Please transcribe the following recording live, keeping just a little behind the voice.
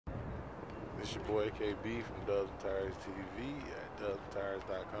It's your boy KB from Dubs and Tires TV at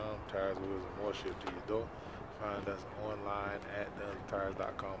dubsandtires.com. Tires, wheels, and more shipped to your door. Find us online at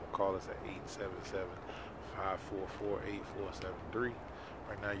dubsandtires.com or call us at 877-544-8473.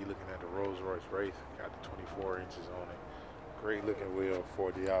 Right now you're looking at the Royce Wraith. Got the 24 inches on it. Great looking wheel,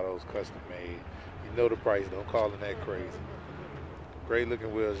 Forgiato's custom made. You know the price, don't call it that crazy. Great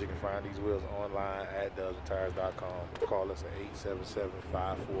looking wheels. You can find these wheels online at dubsandtires.com. Call us at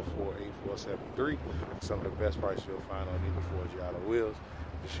 877-544-8473. Some of the best prices you'll find on either Forgiato wheels.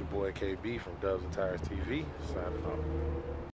 This your boy KB from Dubs and Tires TV, signing off.